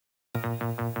The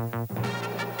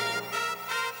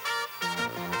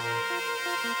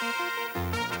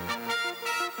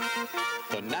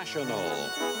National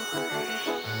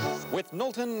with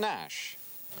Knowlton Nash.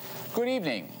 Good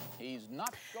evening. He's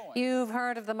not going. You've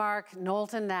heard of the mark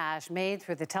Knowlton Nash, made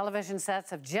through the television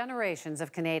sets of generations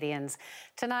of Canadians.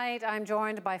 Tonight, I'm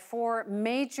joined by four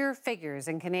major figures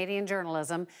in Canadian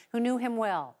journalism who knew him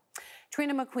well.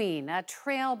 Trina McQueen, a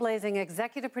trailblazing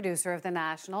executive producer of The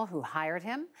National, who hired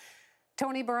him.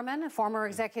 Tony Berman, a former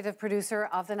executive producer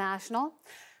of The National.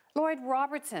 Lloyd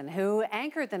Robertson, who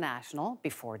anchored The National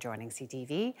before joining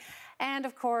CTV. And,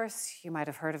 of course, you might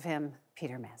have heard of him,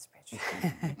 Peter Mansbridge.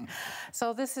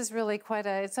 So this is really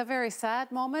it's a very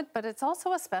sad moment, but it's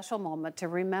also a special moment to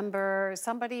remember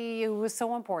somebody who was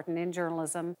so important in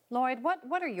journalism. Lloyd,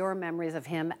 what are your memories of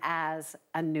him as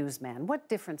a newsman? What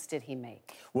difference did he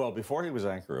make? Well, before he was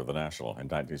anchor of The National in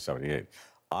 1978,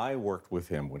 I worked with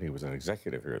him when he was an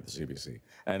executive here at the CBC,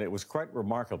 and it was quite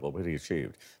remarkable what he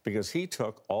achieved, because he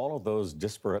took all of those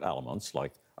disparate elements,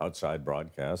 like outside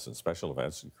broadcasts and special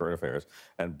events and current affairs,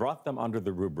 and brought them under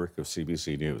the rubric of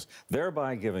CBC News,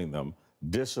 thereby giving them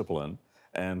discipline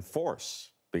and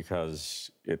force, because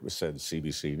it was said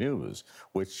CBC News,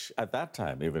 which at that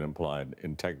time even implied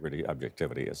integrity,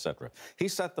 objectivity, etc. He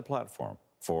set the platform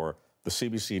for the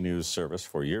CBC News service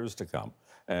for years to come,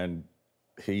 and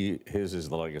his is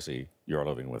the legacy you're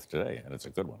living with today, and it's a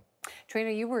good one.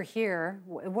 Trina, you were here.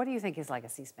 What do you think his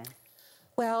legacy's been?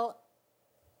 Well,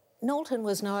 Knowlton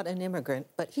was not an immigrant,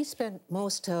 but he spent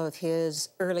most of his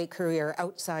early career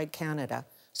outside Canada.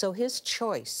 So his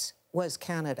choice was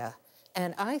Canada.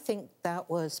 And I think that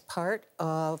was part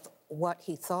of what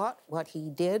he thought, what he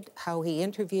did, how he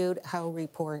interviewed, how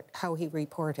he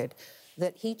reported,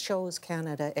 that he chose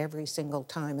Canada every single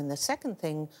time. And the second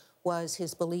thing was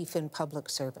his belief in public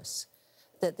service,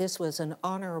 that this was an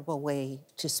honorable way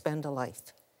to spend a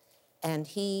life. And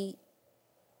he,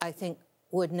 I think,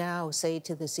 would now say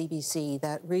to the CBC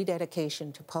that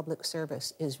rededication to public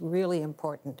service is really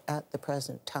important at the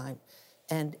present time.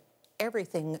 And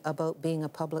everything about being a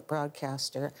public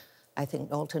broadcaster, I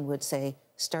think Knowlton would say,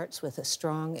 starts with a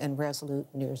strong and resolute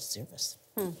news service.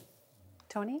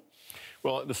 Tony?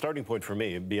 Well, the starting point for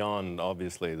me, beyond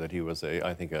obviously that he was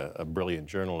I think a brilliant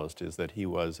journalist, is that he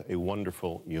was a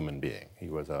wonderful human being. He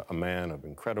was a man of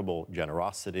incredible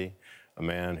generosity, a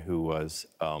man who was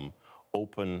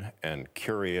open and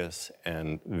curious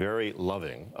and very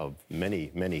loving of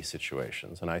many, many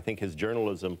situations. And I think his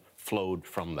journalism flowed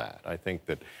from that. I think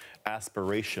that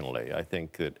aspirationally, I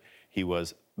think that he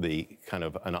was the kind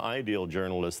of an ideal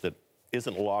journalist that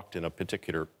isn't locked in a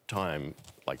particular time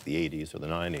like the 80s or the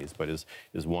 90s, but is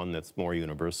one that's more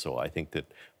universal. I think that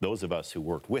those of us who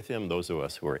worked with him, those of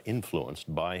us who are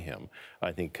influenced by him,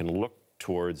 I think can look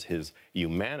towards his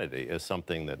humanity as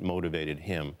something that motivated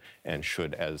him and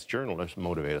should, as journalists,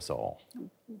 motivate us all.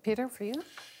 Peter, for you?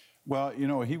 Well, you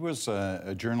know, he was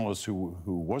a journalist who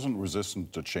wasn't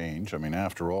resistant to change. I mean,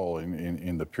 after all,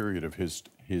 in the period of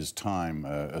his time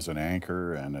as an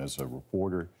anchor and as a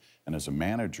reporter and as a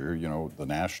manager, you know, The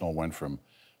National went from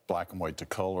black and white to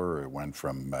color. It went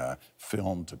from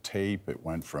film to tape. It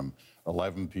went from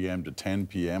 11 p.m. to 10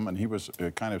 p.m. And he was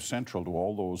kind of central to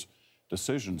all those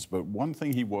decisions. But one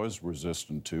thing he was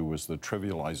resistant to was the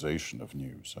trivialization of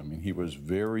news. I mean, he was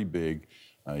very big.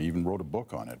 He even wrote a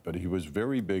book on it. But he was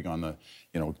very big on the,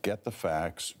 you know, get the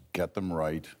facts, get them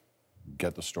right,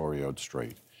 get the story out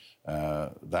straight.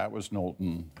 That was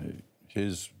Knowlton,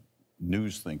 his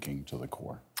news thinking to the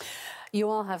core. You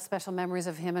all have special memories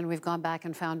of him, and we've gone back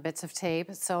and found bits of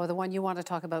tape. So the one you want to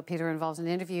talk about, Peter, involves an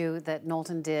interview that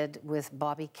Knowlton did with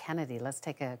Bobby Kennedy. Let's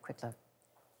take a quick look.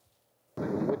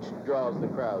 Which draws the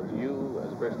crowd, you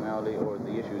as a personality or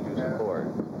the issues you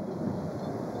support?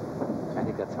 I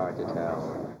think that's hard to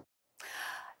tell.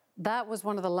 That was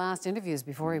one of the last interviews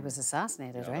before he was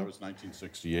assassinated, right? That was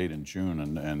 1968 in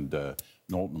June, and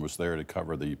Knowlton was there to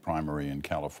cover the primary in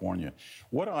California.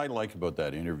 What I like about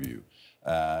that interview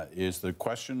is the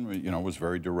question, you know, was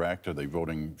very direct. Are they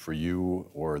voting for you,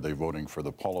 or are they voting for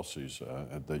the policies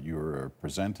that you're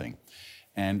presenting?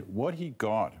 And what he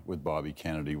got with Bobby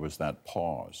Kennedy was that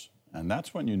pause. And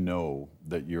that's when you know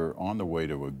that you're on the way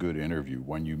to a good interview,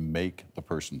 when you make the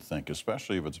person think,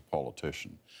 especially if it's a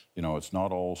politician. You know, it's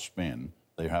not all spin.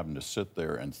 They're having to sit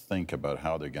there and think about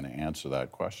how they're going to answer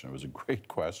that question. It was a great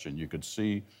question. You could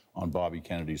see on Bobby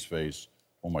Kennedy's face,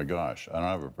 oh my gosh, I don't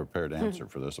have a prepared answer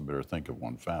for this. I better think of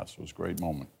one fast. It was a great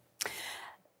moment.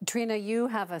 Trina, you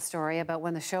have a story about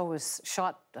when the show was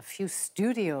shot a few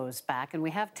studios back, and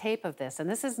we have tape of this. And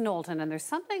this is Knowlton, and there's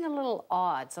something a little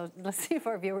odd. So let's see if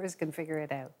our viewers can figure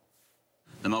it out.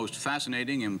 The most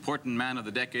fascinating, important man of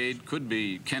the decade could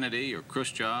be Kennedy or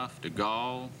Khrushchev, de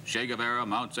Gaulle, Che Guevara,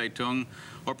 Mao Zedong,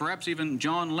 or perhaps even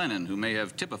John Lennon, who may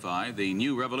have typified the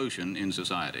new revolution in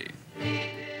society.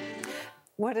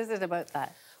 What is it about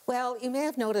that? Well, you may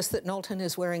have noticed that Knowlton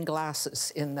is wearing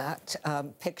glasses in that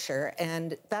picture,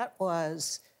 and that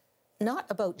was not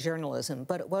about journalism,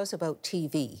 but it was about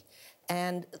TV.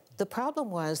 And the problem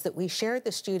was that we shared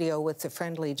the studio with the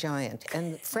Friendly Giant,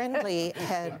 and Friendly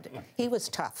he was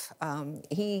tough.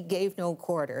 He gave no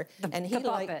quarter. And he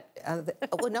liked,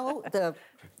 well, no, the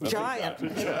giant.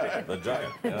 The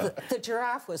giant, yeah. The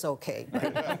giraffe was okay,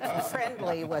 but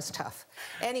Friendly was tough.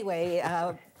 Anyway,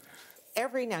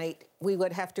 every night we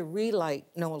would have to relight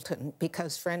Knowlton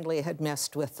because Friendly had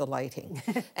messed with the lighting.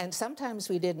 And sometimes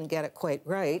we didn't get it quite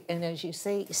right. And as you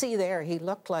see there, he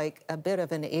looked like a bit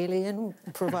of an alien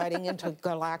providing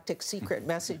intergalactic secret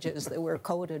messages that were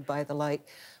coded by the light.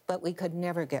 But we could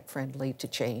never get Friendly to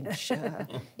change.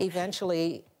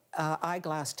 Eventually,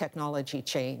 eyeglass technology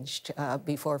changed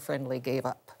before Friendly gave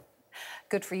up.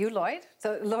 Good for you, Lloyd.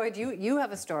 So, Lloyd, you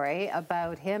have a story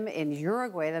about him in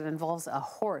Uruguay that involves a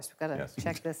horse. We've got to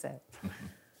check this out.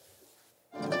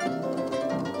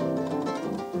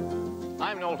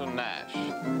 I'm Knowlton Nash.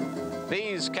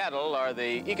 These cattle are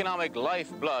the economic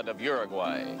lifeblood of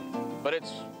Uruguay, but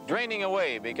it's draining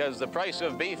away because the price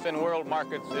of beef in world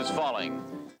markets is falling.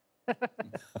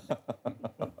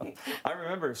 I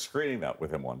remember screening that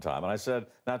with him one time, and I said,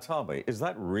 now tell me, is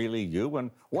that really you? And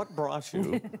what brought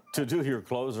you to do your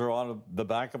closer on the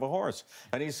back of a horse?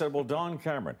 And he said, well, Don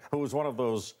Cameron, who was one of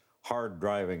those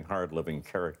hard-driving, hard-living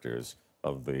characters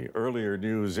of the earlier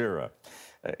news era,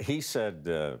 he said,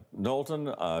 Knowlton,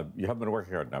 you haven't been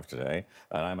working hard enough today,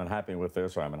 and I'm unhappy with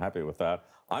this or I'm unhappy with that.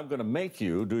 I'm going to make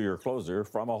you do your closer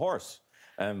from a horse.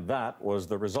 And that was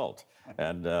the result.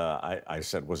 And I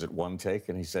said, was it one take?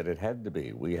 And he said, it had to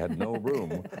be. We had no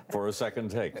room for a second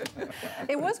take.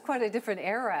 It was quite a different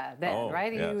era then,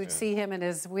 right? Yes, you would see him in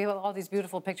his, we have all these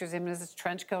beautiful pictures of him in his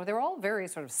trench coat. They were all very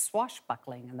sort of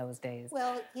swashbuckling in those days.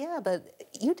 Well, yeah, but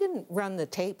you didn't run the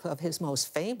tape of his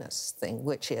most famous thing,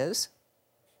 which is...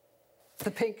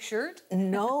 The pink shirt?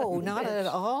 No, not at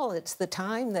all. It's the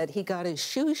time that he got his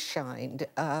shoes shined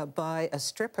by a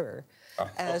stripper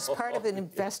as part of an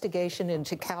investigation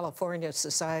into California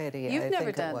society. You've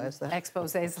never done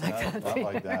exposés like that. Not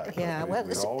like that. Yeah, well,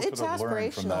 it's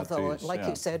aspirational, though. Like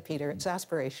you said, Peter, it's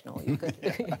aspirational. You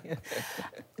could.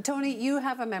 Tony, you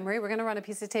have a memory. We're going to run a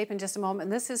piece of tape in just a moment.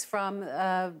 And this is from,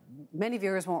 many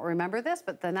viewers won't remember this,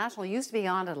 but the National used to be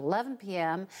on at 11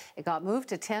 p.m. It got moved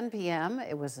to 10 p.m.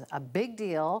 It was a big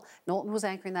deal. Knowlton was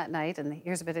anchoring that night, and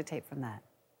here's a bit of tape from that.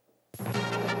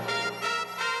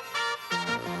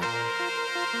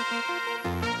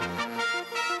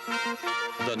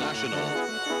 The National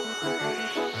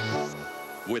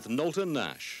with Knowlton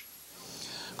Nash.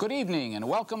 Good evening and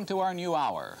welcome to our new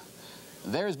hour.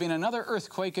 There's been another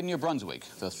earthquake in New Brunswick,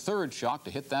 the third shock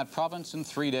to hit that province in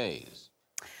 3 days.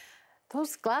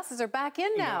 Those glasses are back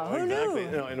in now. Who exactly.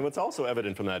 knew? And what's also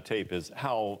evident from that tape is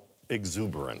how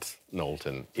exuberant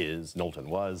Knowlton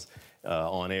was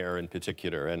on air in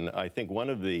particular. And I think one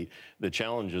of the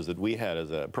challenges that we had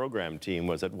as a program team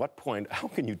was at what point, how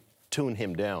can you tune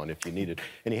him down if you needed?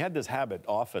 And he had this habit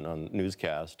often on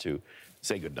newscasts to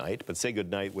say goodnight, but say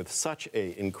goodnight with such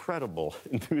a incredible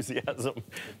enthusiasm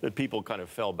that people kind of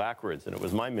fell backwards. And it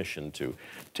was my mission to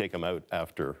take him out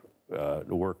after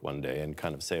work one day and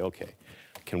kind of say, okay,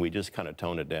 can we just kind of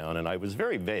tone it down? And I was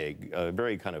very vague,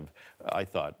 very kind of, I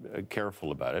thought,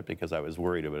 careful about it because I was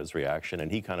worried about his reaction.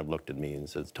 And he kind of looked at me and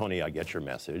says, Tony, I get your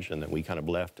message. And then we kind of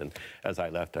left. And as I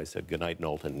left, I said, good night,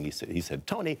 Knowlton. And he said,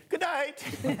 Tony, good night.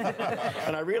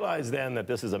 And I realized then that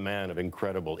this is a man of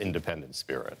incredible independent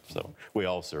spirit. So we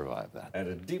all survived that. And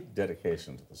a deep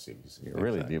dedication to the CBC,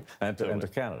 really deep. And to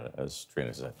Canada, as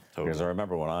Trina said. Totally. Because I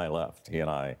remember when I left, he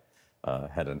and I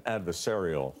had an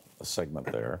adversarial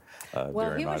segment there.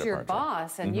 Well, he was your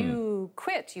boss, and you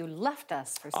quit. You left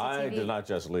us for CTV. I did not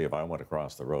just leave. I went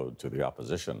across the road to the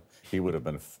opposition. He would have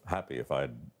been happy if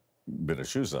I'd been a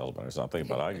shoe salesman or something,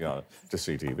 but I got to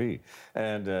CTV.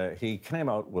 And he came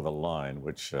out with a line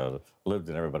which lived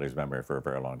in everybody's memory for a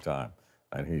very long time.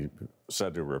 And he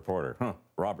said to a reporter,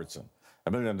 Robertson,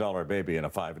 $1 million baby in a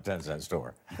 5 and 10 cent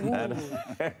store.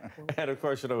 And of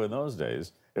course, you know, in those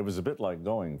days, it was a bit like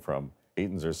going from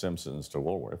Eaton's or Simpson's to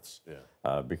Woolworth's,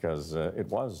 because it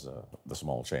was the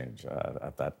small change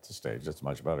at that stage. It's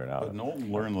much better now. But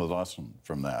Knowlton learned the lesson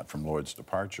from that, from Lloyd's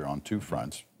departure, on two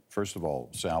fronts. First of all,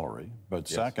 salary, but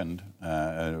second,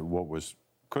 what was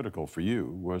critical for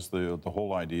you was the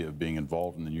whole idea of being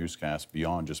involved in the newscast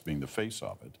beyond just being the face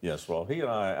of it. Yes, well, he and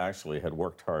I actually had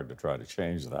worked hard to try to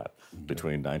change that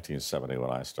between 1970, when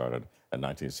I started, and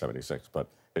 1976, but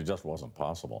it just wasn't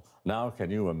possible. Now, can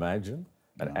you imagine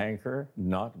an anchor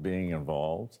not being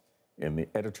involved in the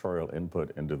editorial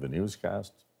input into the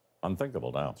newscast?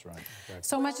 Unthinkable now. That's right. Exactly.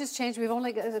 So much has changed. We've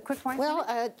only got a quick point.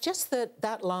 Well, just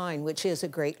that line, which is a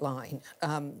great line,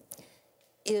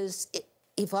 is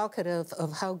evocative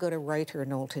of how good a writer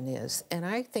Knowlton is. And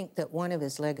I think that one of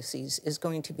his legacies is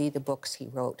going to be the books he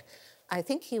wrote. I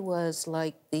think he was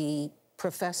like the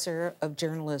professor of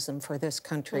journalism for this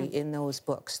country in those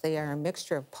books. They are a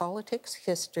mixture of politics,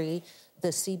 history, the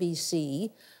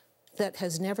CBC, that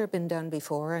has never been done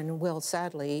before and will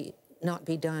sadly not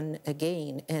be done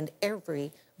again. And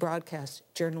every broadcast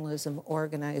journalism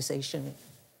organization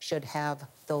should have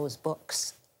those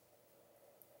books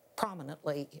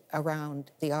prominently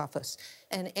around the office.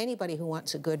 And anybody who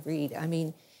wants a good read, I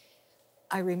mean,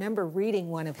 I remember reading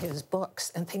one of his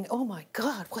books and thinking, oh my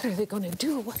God, what are they going to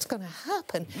do? What's going to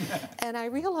happen? And I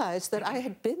realized that I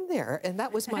had been there and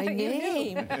that was my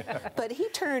name. But he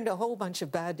turned a whole bunch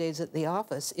of bad days at the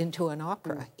office into an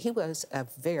opera. He was a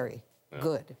very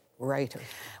good writer.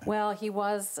 Well, he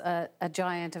was a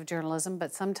giant of journalism,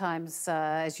 but sometimes,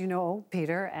 as you know,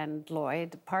 Peter and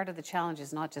Lloyd, part of the challenge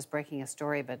is not just breaking a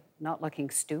story, but not looking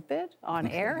stupid on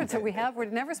air. And so we're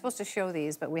never supposed to show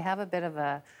these, but we have a bit of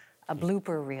a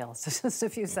blooper reel, so just a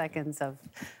few seconds of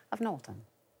Knowlton.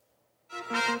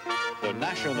 The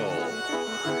National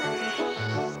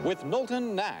with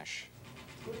Knowlton Nash.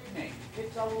 Good evening.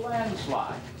 It's a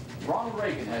landslide. Ronald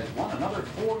Reagan has won another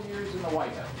 4 years in the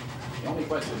White House. The only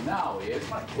question now is,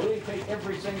 will he take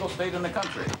every single state in the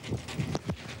country?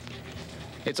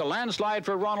 It's a landslide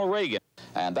for Ronald Reagan.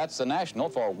 And that's the National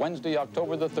for Wednesday,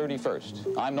 October the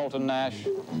 31st. I'm Knowlton Nash.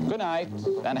 Good night,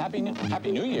 and Happy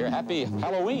New Year, Happy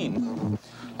Halloween.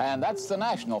 And that's the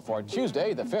National for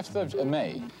Tuesday, the 5th of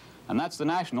May. And that's the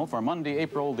National for Monday,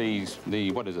 April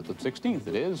the what is it, the 16th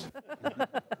it is.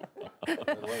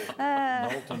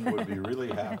 Knowlton would be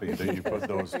really happy that you put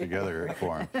those together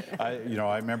for him.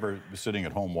 I remember sitting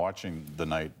at home watching the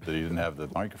night that he didn't have the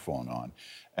microphone on.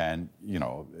 And, you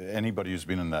know, anybody who's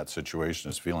been in that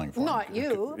situation is feeling for him. Not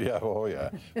you. Yeah, oh yeah.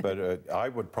 But I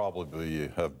would probably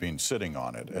have been sitting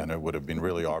on it, and it would have been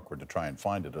really awkward to try and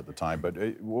find it at the time. But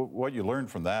what you learn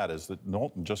from that is that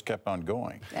Knowlton just kept on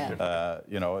going. Yeah.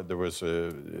 You know, there was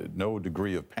no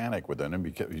degree of panic within him.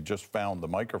 He just found the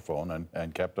microphone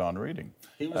and kept on reading.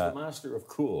 He was the master of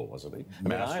cool, wasn't he?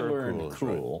 I learned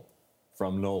cool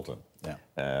from Knowlton.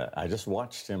 Yeah. I just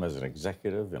watched him as an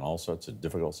executive in all sorts of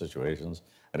difficult situations.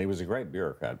 And he was a great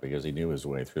bureaucrat because he knew his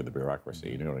way through the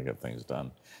bureaucracy. He knew how to get things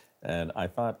done. And I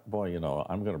thought, boy, you know,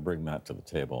 I'm going to bring that to the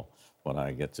table when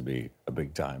I get to be a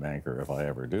big-time anchor, if I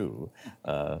ever do,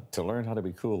 to learn how to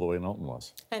be cool the way Knowlton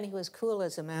was. And he was cool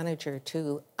as a manager,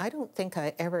 too. I don't think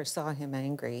I ever saw him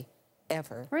angry,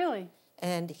 ever. Really?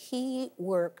 And he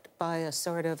worked by a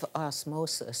sort of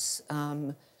osmosis.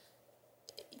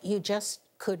 You just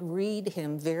could read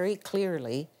him very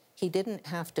clearly. He didn't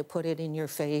have to put it in your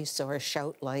face or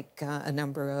shout like a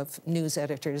number of news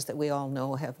editors that we all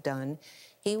know have done.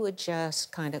 He would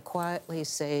just kind of quietly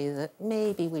say that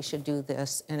maybe we should do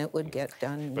this, and it would get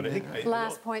done. But I think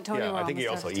last point, Tony. Yeah, I think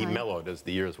he mellowed as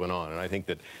the years went on, and I think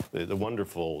that the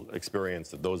wonderful experience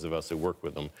that those of us who worked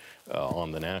with him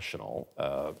on the National,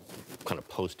 kind of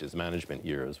post his management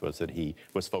years, was that he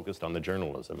was focused on the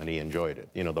journalism, and he enjoyed it.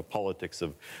 You know, the politics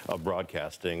of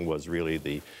broadcasting was really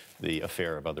the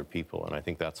affair of other people, and I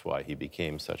think that's why he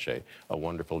became such a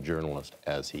wonderful journalist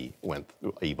as he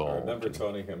evolved. I remember,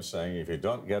 Tony, him saying, if you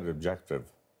don't get objective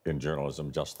in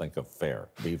journalism, just think of fair.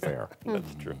 Be fair.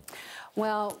 That's true.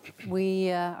 Well,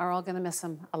 we are all going to miss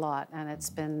him a lot, and it's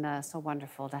been so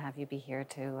wonderful to have you be here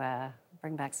to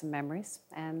bring back some memories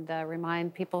and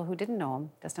remind people who didn't know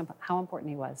him just how important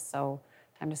he was. So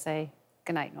time to say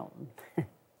good night, Knowlton.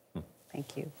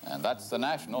 Thank you. And that's the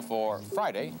National for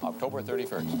Friday, October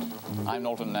 31st. I'm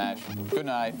Knowlton Nash. Good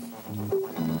night.